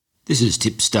This is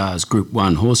Tipstars Group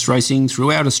 1 horse racing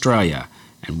throughout Australia,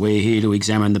 and we're here to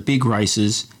examine the big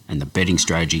races and the betting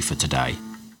strategy for today.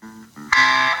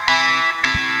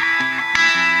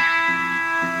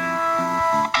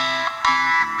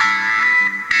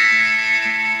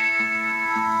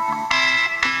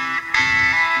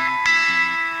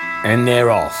 And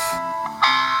they're off.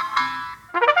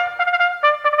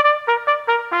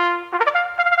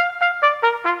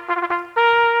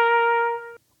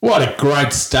 What a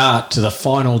great start to the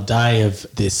final day of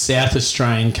the South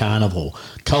Australian Carnival,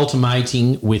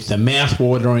 culminating with the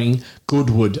mouth-watering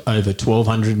Goodwood over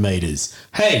 1,200 metres.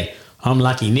 Hey, I'm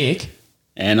Lucky Nick.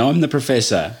 And I'm the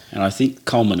Professor, and I think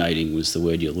culminating was the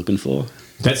word you're looking for.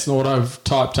 That's not what I've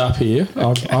typed up here.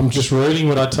 Okay. I'm just reading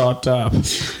what I typed up.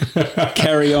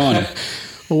 Carry on.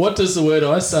 Well, what does the word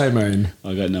I say mean?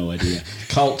 I got no idea.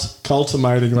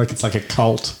 Cultimating, like it's like a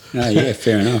cult. Oh, yeah,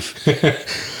 fair enough.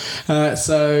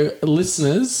 So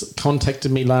listeners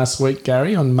contacted me last week,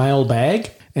 Gary, on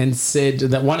Mailbag and said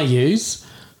that one of yous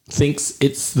thinks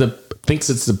it's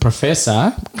the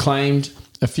Professor claimed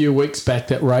a few weeks back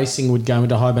that racing would go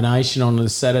into hibernation on a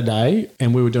Saturday,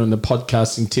 and we were doing the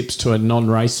podcasting tips to a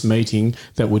non-race meeting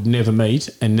that would never meet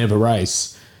and never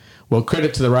race. Well,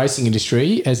 credit to the racing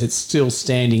industry, as it's still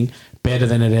standing better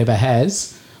than it ever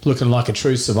has, looking like a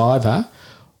true survivor.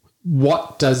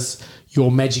 What does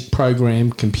your magic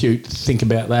program compute think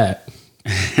about that?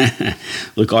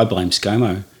 Look, I blame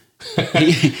ScoMo.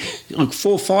 Like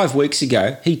 4 or 5 weeks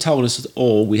ago, he told us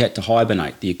all we had to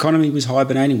hibernate. The economy was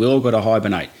hibernating. We all got to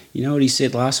hibernate. You know what he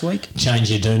said last week? Change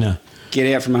your doona.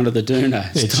 Get out from under the doona.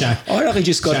 I only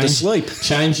just got to sleep.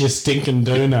 Change your stinking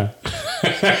doona.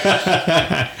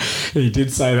 He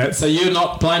did say that. So you're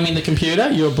not blaming the computer.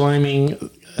 You're blaming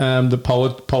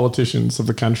the politicians of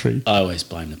the country. I always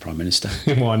blame the Prime Minister.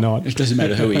 Why not? It doesn't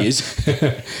matter who he is.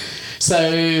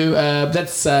 So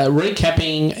that's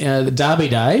recapping the Derby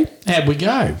Day. How'd we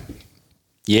go?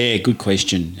 Yeah, good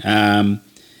question.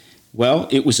 Well,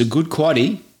 it was a good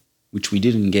quaddie, which we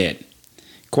didn't get.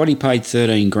 Quaddie paid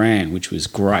 13 grand, which was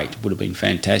great. Would have been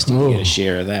fantastic to get a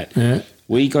share of that. Yeah.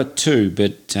 We got 2,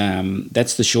 but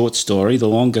that's the short story. The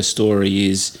longer story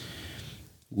is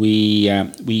we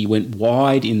went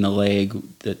wide in the leg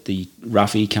that the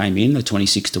roughie came in, the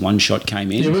 26-1 shot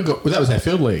came in. Yeah, that was our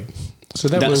field leg. So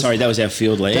that was our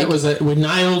field leg. We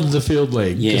nailed the field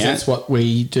leg because Yeah. that's what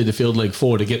we do the field leg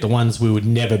for, to get the ones we would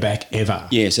never back ever.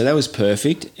 Yeah, so that was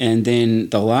perfect. And then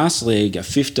the last leg, a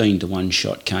 15-1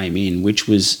 shot came in, which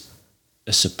was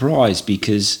a surprise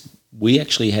because we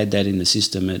actually had that in the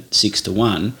system at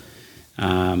 6-1.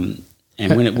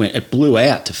 And when it blew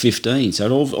out to 15. So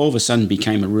it all of a sudden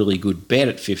became a really good bet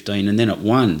at 15, and then it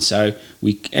won. So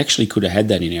we actually could have had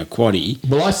that in our quaddie.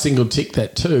 Well, I single ticked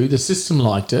that too. The system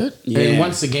liked it. Yeah. And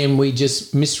once again, we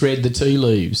just misread the tea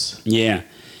leaves. Yeah.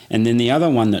 And then the other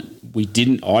one that we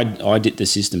didn't, the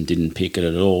system didn't pick it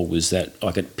at all, was that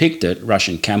I had picked it,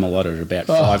 Russian Camelot at about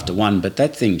 5-1, but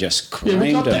that thing just creamed. Yeah,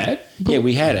 we got that. Yeah,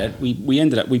 we had it. We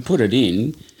ended up, we put it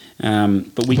in.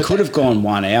 But we could have gone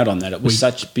one out on that. It was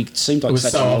seemed like it was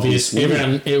such so an obvious.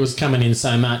 It was coming in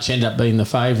so much, ended up being the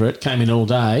favourite, came in all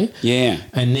day. Yeah.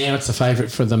 And now it's a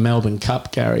favourite for the Melbourne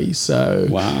Cup, Gary. So,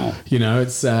 wow. You know,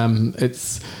 it's going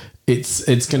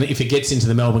to, if it gets into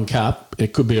the Melbourne Cup,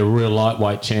 it could be a real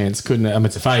lightweight chance, couldn't it? I mean,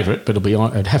 it's a favourite, but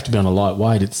it'd have to be on a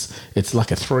lightweight. It's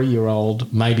like a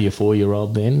 3-year-old, maybe a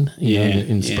 4-year-old then,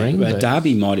 in spring. But a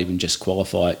Derby might even just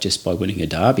qualify it just by winning a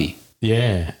Derby.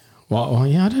 Yeah. Well,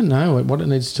 yeah, I don't know what it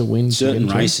needs to win. Certain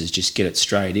races just get it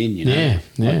straight in, you know. Yeah.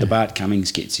 Like the Bart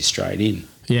Cummings gets you straight in.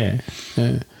 Yeah.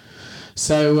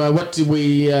 So what did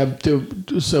we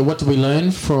do? So what did we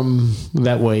learn from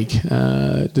that week?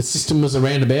 The system was a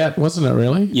roundabout, wasn't it?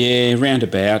 Really? Yeah,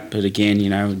 roundabout. But again, you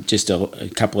know, just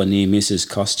a couple of near misses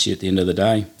costs you at the end of the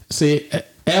day. See,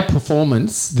 our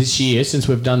performance this year, since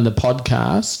we've done the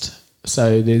podcast,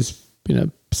 so there's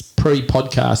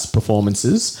pre-podcast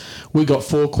performances. We got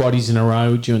 4 quaddies in a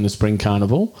row during the Spring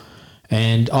Carnival,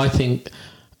 and I think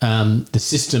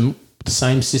the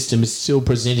same system is still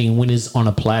presenting winners on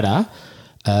a platter.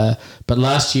 But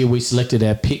last year we selected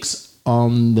our picks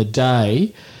on the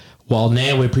day, while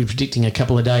now we're predicting a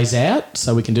couple of days out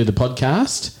so we can do the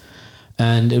podcast.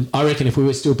 And I reckon if we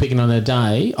were still picking on a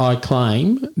day, I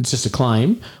claim, it's just a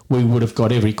claim, we would have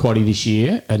got every quaddie this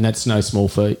year, and that's no small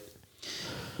feat.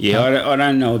 Yeah, I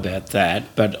don't know about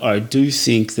that, but I do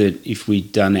think that if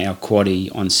we'd done our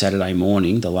quaddie on Saturday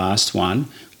morning, the last one,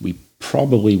 we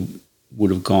probably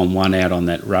would have gone one out on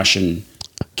that Russian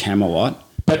Camelot.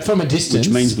 But from a distance...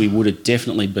 Which means we would have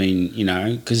definitely been,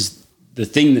 because the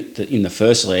thing that in the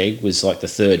first leg was like the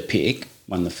third pick,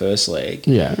 won the first leg.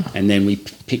 Yeah. And then we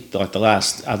picked like the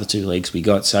last other 2 legs we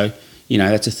got. So,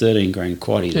 that's a 13 grand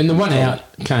quaddie. And the one out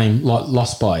came like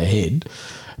lost by a head.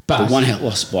 But the one out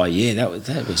lost by, that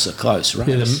was a close race.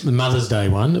 Yeah, the Mother's Day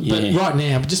one. But right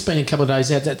now, I've just been a couple of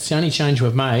days out. That's the only change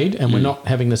we've made, and we're not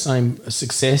having the same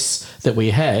success that we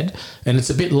had. And it's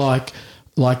a bit like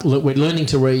look, we're learning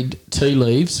to read tea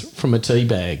leaves from a tea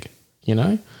bag,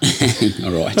 All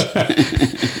right.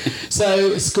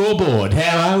 So, scoreboard,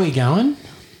 how are we going?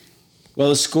 Well,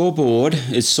 the scoreboard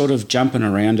is sort of jumping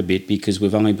around a bit because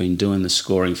we've only been doing the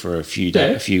scoring for a few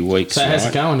weeks. So, how's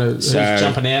it going? Who's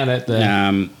jumping out at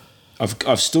the...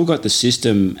 I've still got the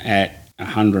system at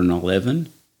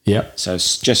 111. Yep. So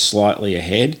it's just slightly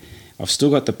ahead. I've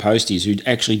still got the posties who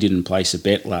actually didn't place a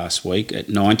bet last week at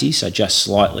 90, so just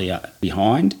slightly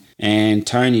behind. And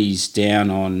Tony's down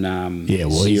on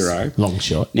 0. Long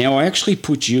shot. Now, I actually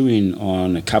put you in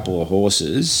on a couple of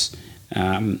horses,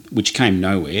 which came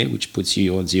nowhere, which puts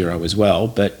you on 0 as well,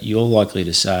 but you're likely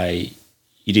to say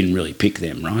you didn't really pick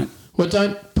them, right? Well,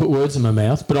 don't put words in my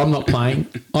mouth, but I'm not playing.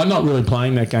 I'm not really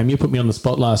playing that game. You put me on the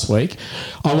spot last week.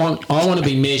 I want to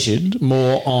be measured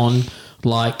more on,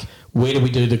 like, where do we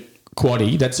do the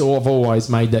quaddie? That's all. I've always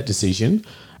made that decision.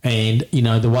 And,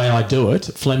 the way I do it,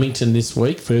 Flemington this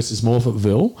week versus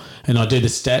Morphettville, and I do the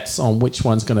stats on which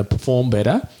one's going to perform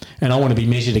better, and I want to be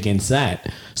measured against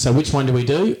that. So which one do we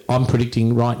do? I'm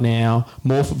predicting right now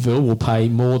Morphettville will pay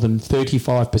more than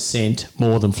 35%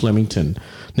 more than Flemington.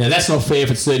 Now, that's not fair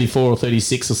if it's 34 or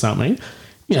 36 or something.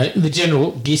 The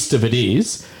general gist of it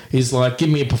is like, give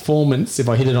me a performance if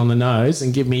I hit it on the nose,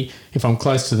 and give me, if I'm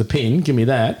close to the pin, give me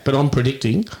that. But I'm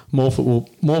predicting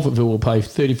Morphettville will pay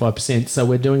 35%, so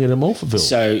we're doing it at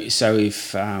Morphettville. So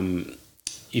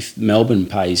if Melbourne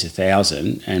pays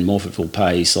 1,000 and Morphettville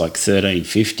pays like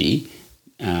 1,350,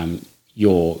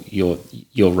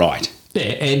 you're right. Yeah,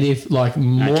 and if like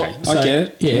I get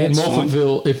it. Yeah,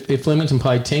 Morphettville, if Flemington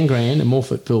paid 10 grand and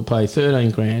Morphettville paid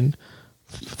 13 grand,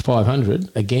 500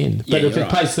 again. But if it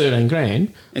pays 13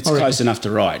 grand, it's close enough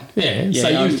to right. Yeah. So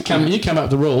you come up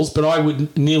with the rules, but I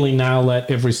would nearly nail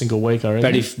that every single week, I reckon.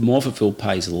 But if Morphettville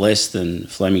pays less than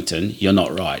Flemington, you're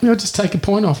not right. You'll just take a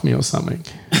point off me or something.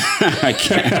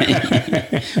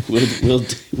 Okay. We'll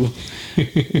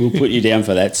put you down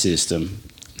for that system.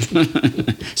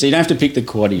 So you don't have to pick the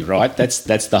quaddie, right?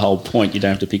 That's the whole point. You don't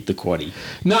have to pick the quaddie.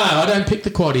 No, I don't pick the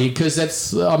quaddie because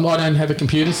I don't have a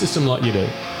computer system like you do.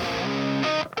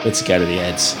 Let's go to the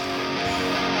ads.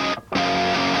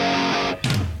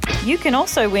 You can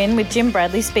also win with Jim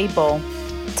Bradley Speedball.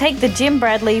 Take the Jim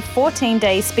Bradley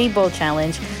 14-day Speedball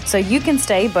Challenge so you can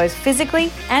stay both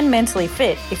physically and mentally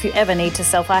fit if you ever need to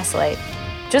self-isolate.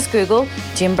 Just Google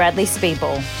Jim Bradley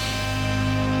Speedball.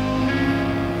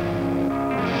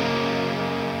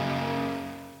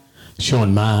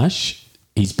 Sean Marsh,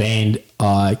 his band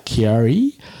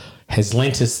Chiari, has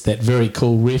lent us that very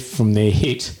cool riff from their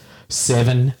hit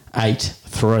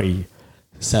 783.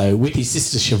 So with his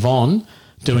sister Siobhan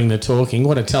doing the talking,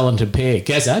 what a talented pair.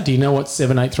 Gazza, do you know what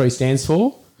 783 stands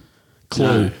for?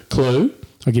 Clue. No. Clue.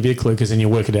 I'll give you a clue because then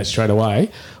you'll work it out straight away.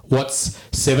 What's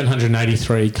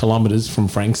 783 kilometres from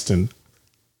Frankston?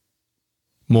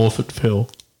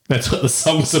 Morphettville. That's what the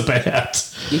song's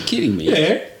about. You're kidding me.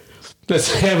 Yeah.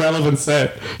 That's how relevant's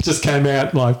that. Just came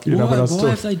out like, when I was Why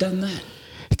have they done that?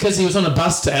 Because he was on a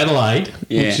bus to Adelaide,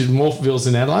 which is Morphettville's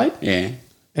in Adelaide. Yeah.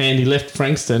 And he left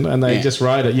Frankston and they just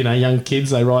wrote it. Young kids,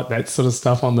 they write that sort of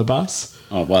stuff on the bus.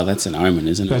 Oh, well, that's an omen,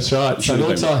 isn't it? That's right. You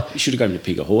should have gone to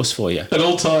pick a horse for you. It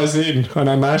all ties in. I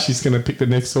know Marshy's going to pick the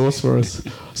next horse for us.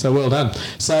 So well done.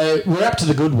 So we're up to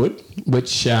the Goodwood,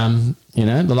 which, the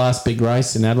last big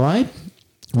race in Adelaide.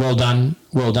 Well done,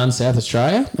 South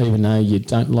Australia, even though you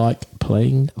don't like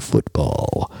playing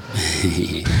football.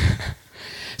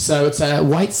 So it's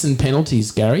weights and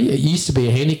penalties, Gary. It used to be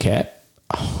a handicap.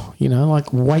 Oh,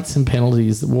 like weights and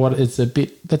penalties. That's a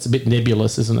bit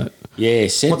nebulous, isn't it? Yeah,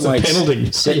 What's a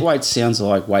penalty? Set weight sounds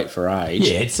like weight for age.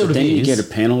 Yeah, it sort of then is. You get a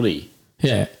penalty.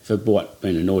 Yeah. For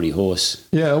being a naughty horse.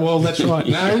 Yeah, well, that's right.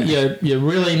 No, you're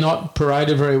really not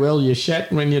paraded very well. You're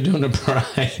shat when you're doing a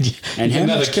parade. And how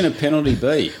much can a penalty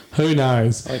be? Who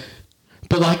knows?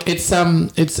 But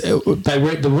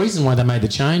the reason why they made the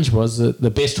change was that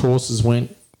the best horses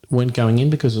weren't going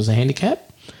in because it was a handicap.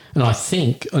 And I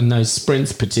think in those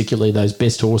sprints, particularly, those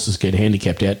best horses get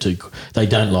handicapped out too. They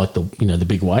don't like the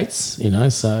big weights,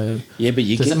 So yeah, but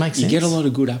does that make sense? You get a lot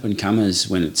of good up and comers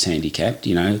when it's handicapped,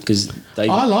 because they.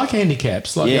 I like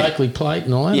handicaps like the Oakley Plate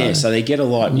and all that. Yeah, so they get a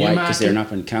light weight because they're an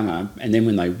up and comer, and then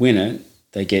when they win it,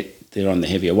 they're on the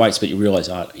heavier weights. But you realise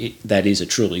that is a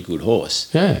truly good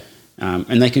horse. Yeah.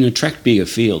 And they can attract bigger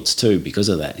fields too because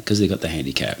of that, because they've got the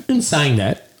handicap. In saying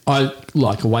that, I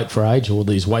like a weight for age or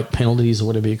these weight penalties or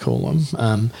whatever you call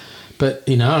them. But,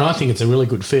 and I think it's a really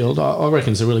good field. I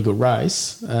reckon it's a really good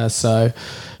race. So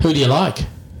who do you like?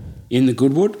 In the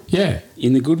Goodwood? Yeah.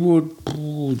 In the Goodwood,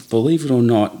 believe it or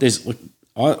not,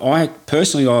 I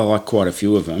personally like quite a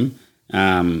few of them,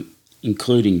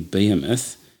 including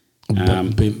Behemoth.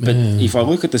 But if I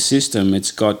look at the system,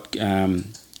 it's got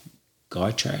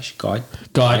Guy Tray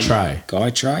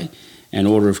and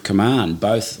Order of Command,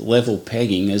 both level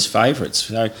pegging as favourites.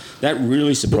 So that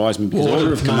really surprised me because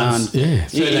Order of Command,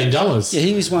 $13. Yeah,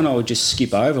 he was one I would just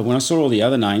skip over. When I saw all the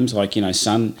other names like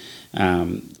Sun,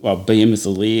 Behemoth,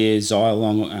 Lear,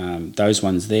 Xylong, those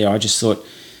ones there, I just thought,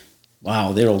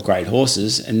 wow, they're all great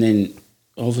horses. And then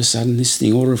all of a sudden, this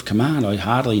thing, Order of Command, I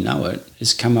hardly know it,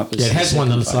 has come up as it has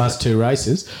won its last two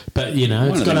races, but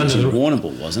it's gone under the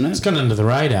Warrnambool, wasn't it? It's gone under the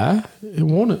radar.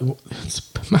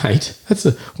 Mate, that's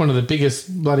one of the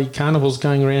biggest bloody carnivals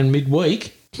going around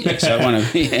midweek. Yeah, so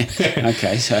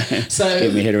okay, so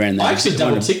get my head around that. I actually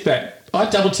double-ticked that. I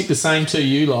double-ticked the same two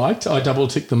you liked. I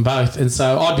double-ticked them both, and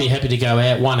so I'd be happy to go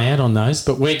one out on those.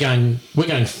 But we're going. What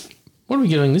are we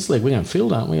doing this leg? We're going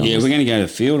field, aren't we? Yeah, we're going to go to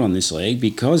field on this leg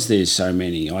because there's so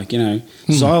many.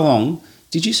 Xylong.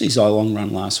 Did you see Xylong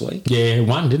run last week? Yeah,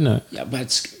 one, didn't it? Yeah,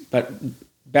 but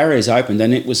barriers opened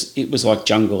and it was like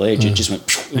Jungle Edge. It just went.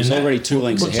 It was already 2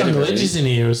 lengths ahead Jungle of it. Edge is in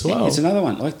here as well. It's another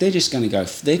one. Like they're just going to go.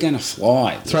 They're going to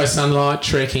fly. Throw Sunlight,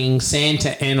 Trekking,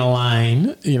 Santa Ana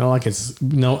Lane.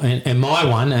 And my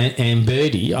one,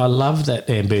 Amberdy. I love that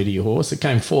Amberdy horse. It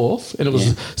came fourth, and it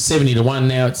was 70-1.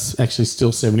 Now it's actually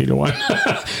still 70-1.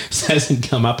 So it hasn't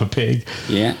come up a peg.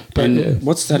 Yeah. But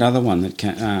what's that other one that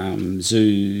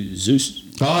Zeus?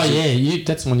 Oh yeah,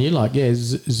 that's one you like. Yeah,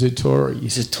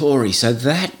 Zatori. So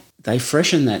that. They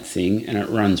freshened that thing and it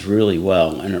runs really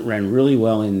well. And it ran really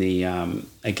well in the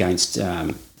against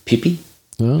Pippi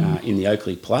in the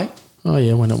Oakley Plate. Oh,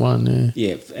 yeah, when it won, yeah.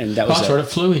 Yeah, and that was... That's right, it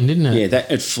flew in, didn't it? Yeah,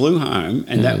 it flew home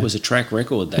and that was a track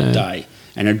record that day.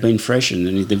 And it had been freshened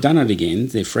and they've done it again.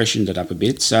 They've freshened it up a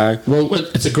bit, so... Well,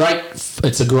 it's a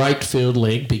great field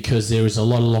leg because there is a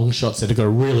lot of long shots that have got a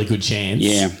really good chance.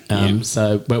 Yeah.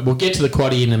 But we'll get to the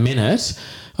quaddie in a minute.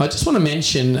 I just want to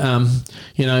mention,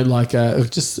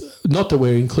 just not that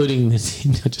we're including this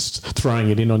in, just throwing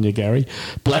it in on you, Gary.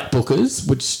 Black Bookers,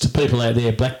 which to people out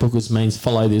there, Black Bookers means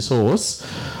follow this horse.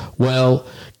 Well,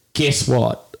 guess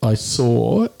what? I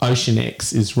saw Ocean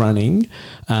X is running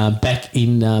back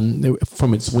in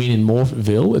from its win in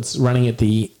Morpheville. It's running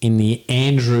in the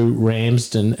Andrew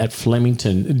Ramsden at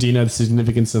Flemington. Do you know the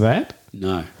significance of that?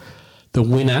 No. The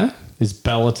winner is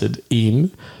balloted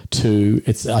in to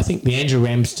I think the Andrew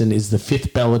Ramsden is the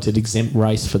 5th balloted exempt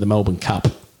race for the Melbourne Cup.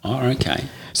 Oh, okay.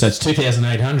 So it's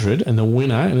 2,800 and the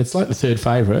winner, and it's like the third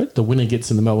favourite, the winner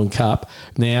gets in the Melbourne Cup.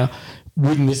 Now,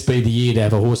 wouldn't this be the year to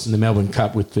have a horse in the Melbourne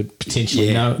Cup with the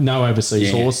potentially no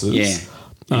overseas horses? Yeah.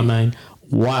 I mean,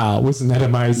 wow, wasn't that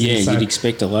amazing? Yeah, you'd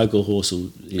expect a local horse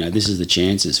will, this is the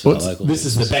chances for the local This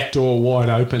horses. is the back door wide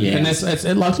open. Yeah. And it's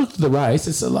like, look at the race.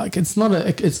 It's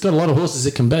got a lot of horses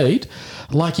it can beat.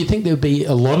 Like, you think there would be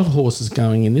a lot of horses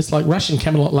going in this, like Russian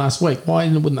Camelot last week. Why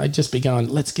wouldn't they just be going,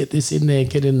 let's get this in there,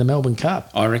 get in the Melbourne Cup?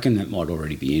 I reckon that might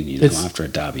already be in, after a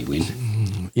Derby win.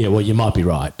 Yeah, well, you might be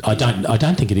right. I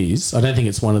don't think it is. I don't think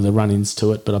it's one of the run-ins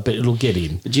to it, but I bet it'll get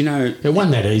in. But it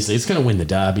won that easily. It's going to win the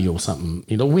Derby or something.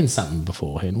 It'll win something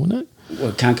beforehand, won't it? Well,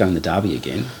 it can't go in the Derby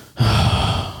again.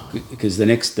 Because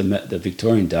the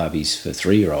Victorian Derby's for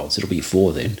 3-year-olds. It'll be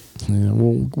 4 then. Yeah.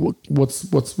 Well, what do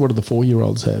the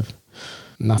 4-year-olds have?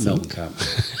 Nothing. Melbourne Cup.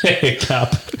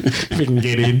 Cup. If we can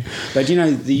get in. But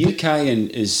the UK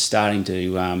is starting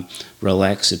to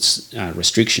relax its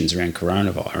restrictions around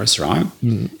coronavirus, right?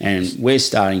 Mm. And we're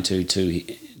starting to do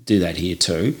that here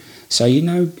too. So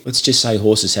let's just say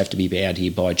horses have to be out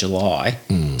here by July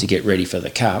to get ready for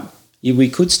the Cup. Yeah, we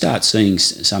could start seeing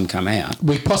some come out.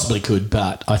 We possibly could,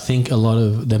 but I think a lot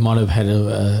of they might have had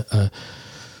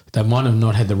they might have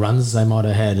not had the runs they might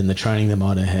have had and the training they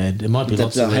might have had. It might be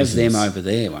lots of reasons. They'll have them over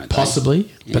there, won't they?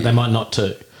 Possibly, but they might not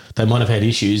too. They might have had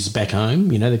issues back home.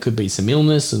 There could be some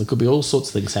illness and there could be all sorts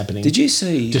of things happening. Did you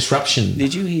see... disruption.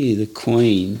 Did you hear the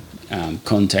Queen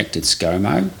contacted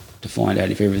ScoMo to find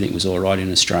out if everything was all right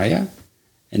in Australia?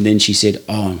 And then she said,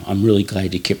 I'm really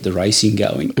glad you kept the racing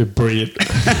going. Brilliant.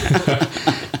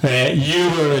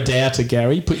 You were a doubter,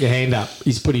 Gary. Put your hand up.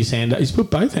 He's put his hand up. He's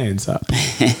put both hands up.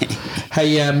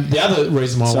 Hey, the other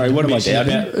reason why... Sorry, what am I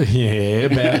doubting?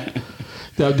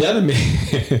 The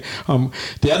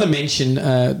other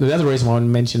reason why I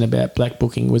mentioned about black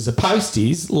booking was the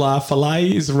Posties. La Filet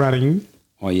is running.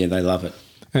 Oh, yeah, they love it.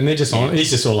 And they're just on. He's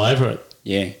just all over it.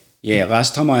 Yeah. Yeah,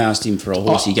 last time I asked him for a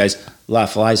horse, he goes, La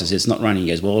Falaise. I said, it's not running. He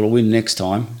goes, well, it'll win next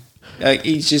time.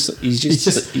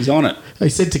 He's on it. I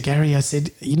said to Gary, I said,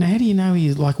 how do you know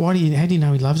he how do you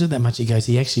know he loves it that much? He goes,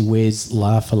 he actually wears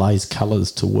La Falaise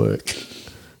colours to work.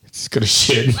 He's got a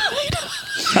shirt made.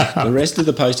 The rest of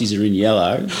the posties are in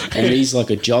yellow, and he's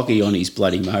like a jockey on his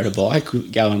bloody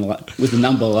motorbike going with the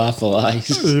number La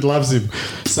Falaise. He loves him.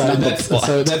 So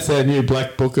that's our new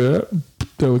black booker.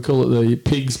 We call it the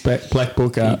Pig's Black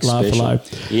Booker, La Falaise.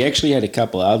 He actually had a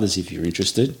couple of others if you're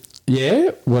interested.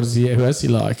 Yeah? Who else he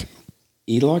like?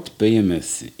 He liked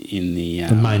Behemoth in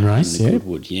the main race, in the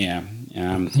Goodwood, yeah.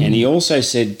 And he also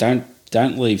said,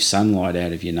 don't leave Sunlight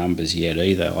out of your numbers yet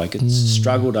either. Like, it's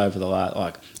struggled over the last...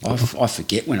 Like, I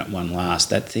forget when it won last,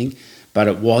 that thing, but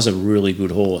it was a really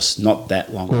good horse not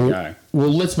that long ago.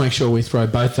 Well, let's make sure we throw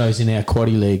both those in our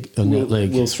quaddie leg on that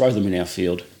leg. We'll throw them in our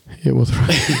field. Yeah, we'll throw.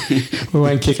 We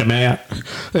won't kick them out.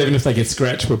 Even if they get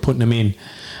scratched, we're putting them in.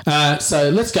 So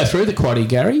let's go through the quaddie,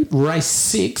 Gary. Race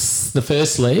 6, the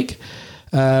first leg.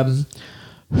 Who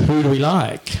do we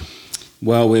like?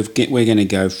 Well, we're going to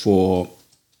go for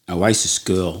Oasis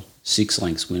Girl, 6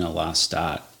 lengths winner last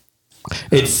start.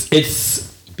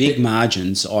 It's big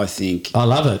margins, I think. I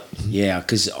love it. Yeah,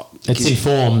 because it's in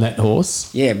form, that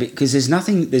horse. Yeah, because there's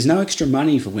no extra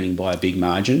money for winning by a big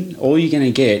margin. All you're going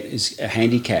to get is a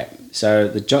handicap. So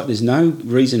there's no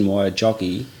reason why a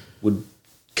jockey would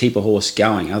keep a horse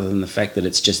going other than the fact that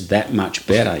it's just that much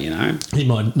better, you know. He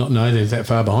might not know they're that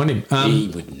far behind him. He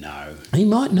would know. He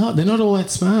might not. They're not all that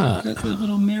smart. Got a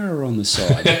little mirror on the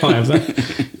side.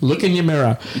 Look in your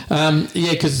mirror. Yeah,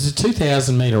 because it's a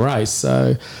 2,000 metre race,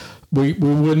 so we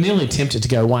were nearly tempted to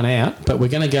go one out, but we're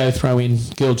going to throw in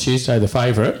Girl Tuesday, the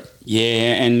favourite.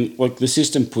 Yeah, and like the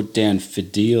system put down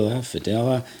Fidelia at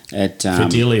Fidelia.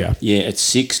 Yeah,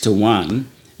 it's 6-1.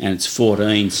 And it's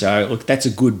 14, so look, that's a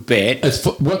good bet.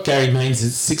 What Gary means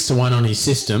is 6-1 on his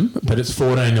system, but it's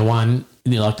 14-1.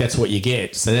 That's what you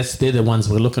get. So they're the ones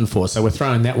we're looking for. So we're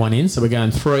throwing that one in. So we're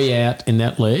going 3 out in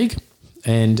that leg,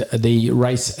 and the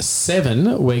race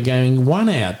 7 we're going 1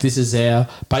 out. This is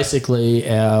basically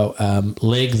our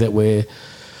leg that we're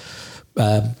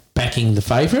backing the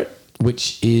favourite,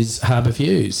 which is Harbour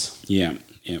Views. Yeah,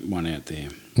 1 out there.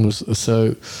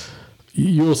 So.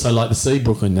 You also like the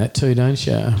Seabrook in that too, don't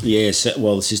you? Yeah,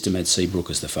 well, the system had Seabrook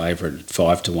as the favourite at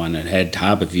 5-1. It had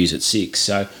Harbour Views at 6.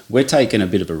 So we're taking a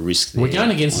bit of a risk there. We're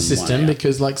going against the system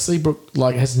because Seabrook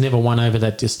has never won over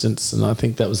that distance, and I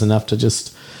think that was enough to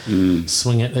just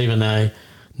swing it, even though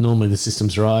normally the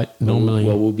system's right. Normally,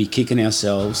 we'll be kicking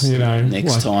ourselves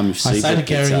next time if Seabrook I say to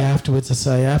Gary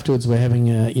afterwards we're having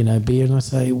a beer, and I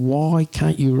say, why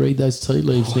can't you read those tea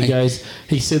leaves? And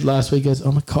he said last week,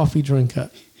 I'm a coffee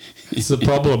drinker. It's the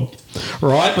problem,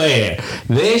 right there.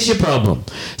 There's your problem.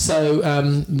 So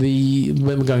when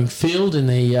we're going field in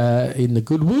the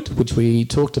Goodwood, which we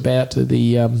talked about,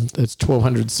 it's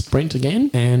 1200 sprint again,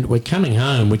 and we're coming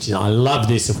home. Which I love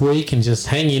this. If we can just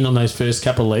hang in on those first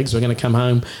couple of legs, we're going to come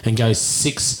home and go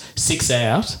six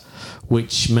out.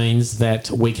 Which means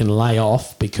that we can lay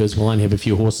off because we'll only have a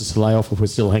few horses to lay off if we're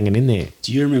still hanging in there.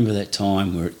 Do you remember that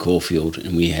time we were at Caulfield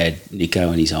and we had Nico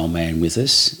and his old man with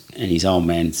us, and his old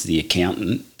man's the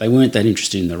accountant? They weren't that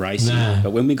interested in the racing. No.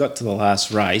 But when we got to the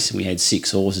last race and we had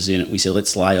 6 horses in it, we said,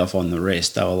 let's lay off on the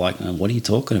rest. They were like, what are you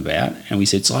talking about? And we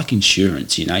said, it's like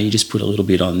insurance, you just put a little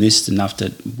bit on this enough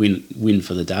to win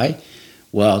for the day.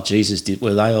 Well, Jesus,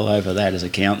 were they all over that as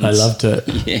accountants? They loved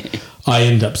it. Yeah. I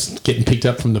end up getting picked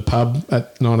up from the pub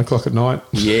at 9 o'clock at night.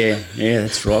 Yeah,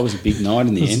 that's right. It was a big night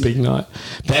in the end. It was a big night.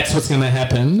 That's what's going to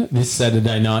happen this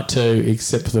Saturday night too,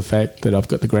 except for the fact that I've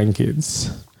got the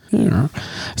grandkids. Yeah.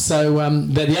 So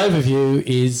the overview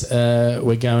is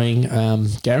we're going,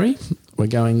 Gary, we're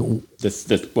going...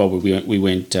 we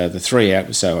went the 3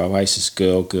 out, so Oasis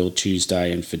Girl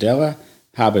Tuesday and Fidelia.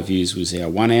 Harbour Views was our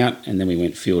 1 out, and then we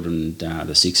went field and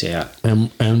the 6 out.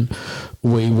 And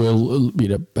we will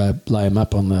lay them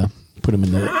up put them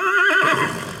in the...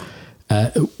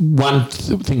 one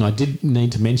thing I did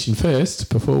need to mention first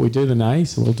before we do the neigh,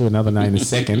 so we'll do another neigh in a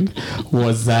second,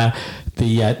 was the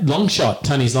long shot,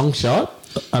 Tony's long shot,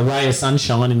 a ray of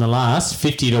sunshine in the last,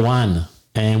 50-1.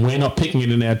 And we're not picking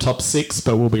it in our top 6,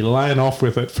 but we'll be laying off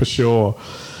with it for sure.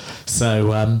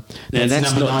 So that's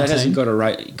number 19. That hasn't got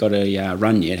a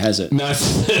run yet, has it? No,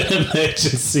 it's an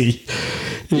emergency.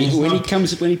 When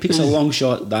he picks a long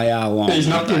shot, they are long. He's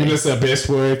not giving us our best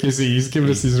work, is he? He's giving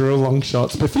us his real long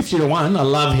shots. But 50-1, I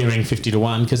love hearing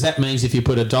 50-1 because that means if you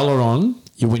put $1 on,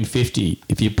 you win 50.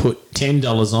 If you put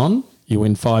 $10 on, you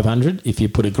win $500. If you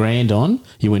put $1,000 on,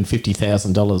 you win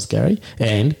 $50,000, Gary.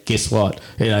 And guess what?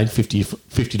 It ain't 50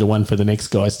 to 1 for the next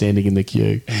guy standing in the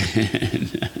queue.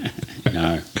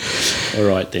 No. All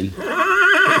right then.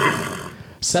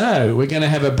 So we're going to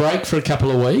have a break for a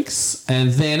couple of weeks and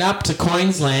then up to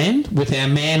Queensland with our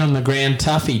man on the ground,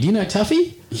 Tuffy. Do you know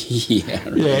Tuffy?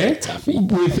 Yeah. Tuffy.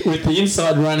 With the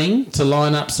inside running to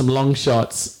line up some long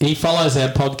shots. He follows our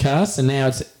podcast, and now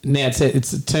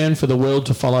it's a turn for the world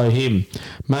to follow him.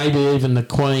 Maybe even the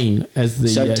Queen, as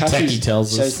the Tacky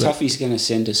tells us. So Tuffy's going to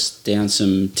send us down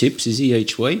some tips, is he,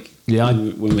 each week? Yeah,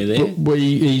 when we're there.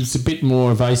 He's a bit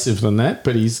more evasive than that,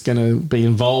 but he's going to be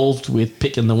involved with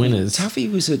picking the winners.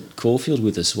 Tuffy was at Caulfield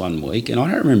with us one week, and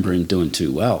I don't remember him doing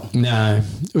too well. No,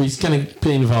 he's going to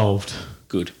be involved.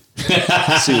 Good.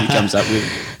 See what he comes up with.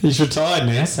 He's retired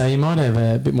now, so he might have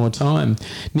a bit more time.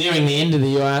 Nearing the end of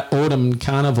the autumn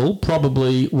carnival,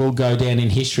 probably will go down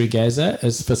in history, Gazza,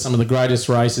 as for some of the greatest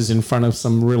races in front of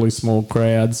some really small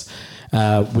crowds,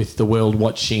 with the world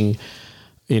watching,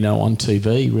 on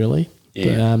TV, really.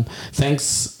 Yeah. But,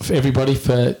 thanks for everybody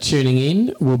for tuning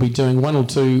in. We'll be doing 1 or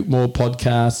 2 more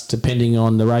podcasts depending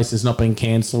on the races not being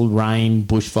cancelled, rain,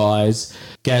 bushfires,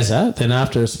 Gazza. Then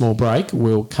after a small break,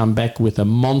 we'll come back with a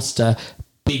monster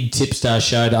big Tipstar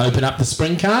show to open up the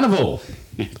Spring Carnival.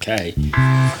 Okay.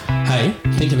 Hey,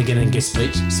 thinking of getting a guest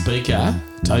speaker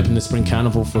to open the Spring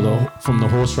Carnival from the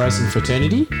horse racing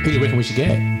fraternity? Who do you reckon we should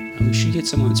get? We should get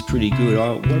someone that's pretty good.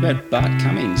 What about Bart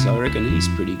Cummings? I reckon he's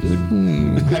pretty good.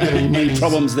 Any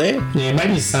problems there? Yeah,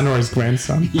 maybe his son or his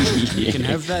grandson. You can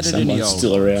have that at Someone's any old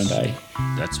still around, eh?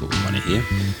 That's what we want to hear.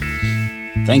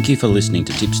 Thank you for listening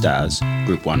to Tipstars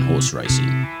Group 1 Horse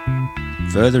Racing.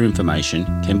 Further information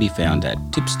can be found at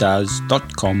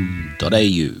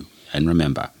tipstars.com.au. And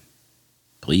remember,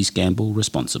 please gamble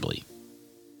responsibly.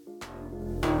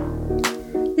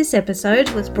 This episode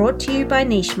was brought to you by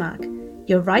Nichemark,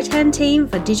 your right-hand team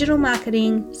for digital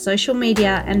marketing, social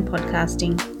media and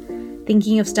podcasting.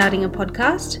 Thinking of starting a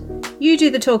podcast? You do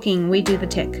the talking, we do the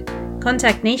tech.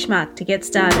 Contact Nichemark to get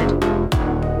started.